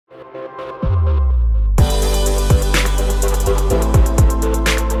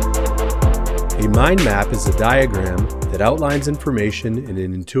mind map is a diagram that outlines information in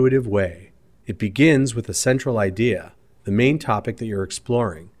an intuitive way. It begins with a central idea, the main topic that you're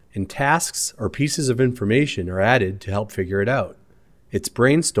exploring, and tasks or pieces of information are added to help figure it out. It's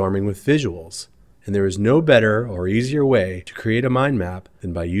brainstorming with visuals, and there is no better or easier way to create a mind map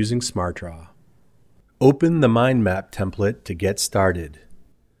than by using SmartDraw. Open the mind map template to get started.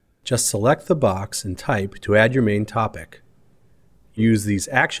 Just select the box and type to add your main topic. Use these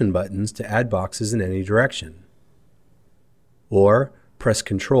action buttons to add boxes in any direction. Or press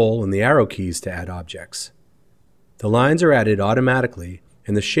Ctrl and the arrow keys to add objects. The lines are added automatically,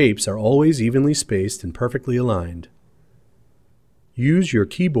 and the shapes are always evenly spaced and perfectly aligned. Use your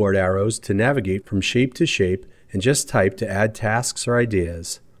keyboard arrows to navigate from shape to shape and just type to add tasks or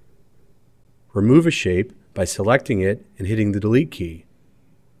ideas. Remove a shape by selecting it and hitting the delete key,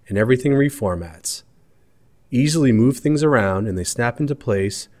 and everything reformats. Easily move things around and they snap into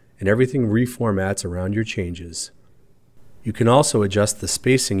place, and everything reformats around your changes. You can also adjust the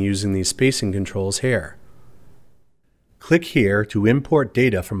spacing using these spacing controls here. Click here to import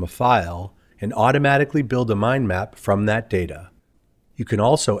data from a file and automatically build a mind map from that data. You can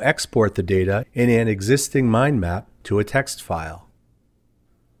also export the data in an existing mind map to a text file.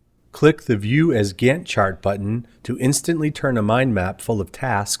 Click the View as Gantt chart button to instantly turn a mind map full of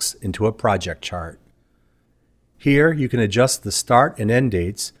tasks into a project chart. Here you can adjust the start and end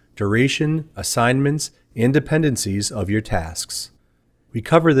dates, duration, assignments, and dependencies of your tasks. We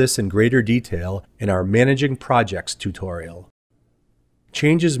cover this in greater detail in our Managing Projects tutorial.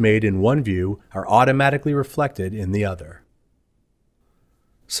 Changes made in one view are automatically reflected in the other.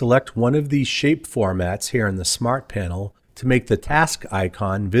 Select one of these shape formats here in the Smart panel to make the task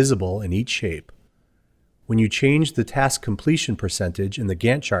icon visible in each shape. When you change the task completion percentage in the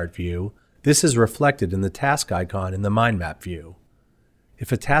Gantt chart view, this is reflected in the task icon in the mind map view.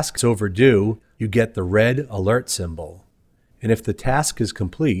 If a task is overdue, you get the red alert symbol. And if the task is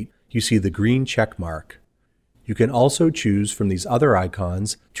complete, you see the green check mark. You can also choose from these other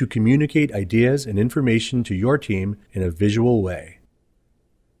icons to communicate ideas and information to your team in a visual way.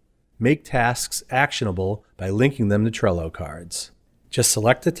 Make tasks actionable by linking them to Trello cards. Just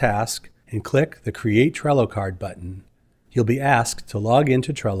select a task and click the Create Trello Card button. You'll be asked to log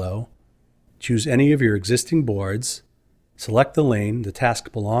into Trello, choose any of your existing boards, select the lane the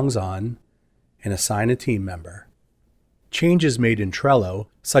task belongs on, and assign a team member. Changes made in Trello,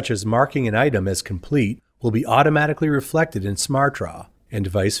 such as marking an item as complete, will be automatically reflected in SmartDraw, and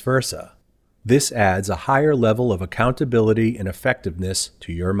vice versa. This adds a higher level of accountability and effectiveness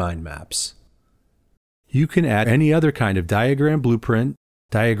to your mind maps. You can add any other kind of diagram blueprint,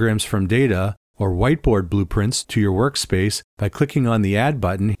 diagrams from data, or whiteboard blueprints to your workspace by clicking on the Add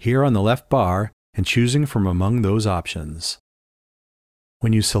button here on the left bar and choosing from among those options.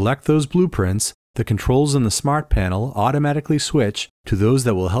 When you select those blueprints, the controls in the Smart panel automatically switch to those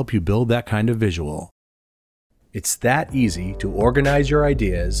that will help you build that kind of visual. It's that easy to organize your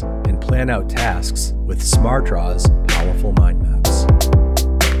ideas and plan out tasks with SmartDraw's powerful mind map.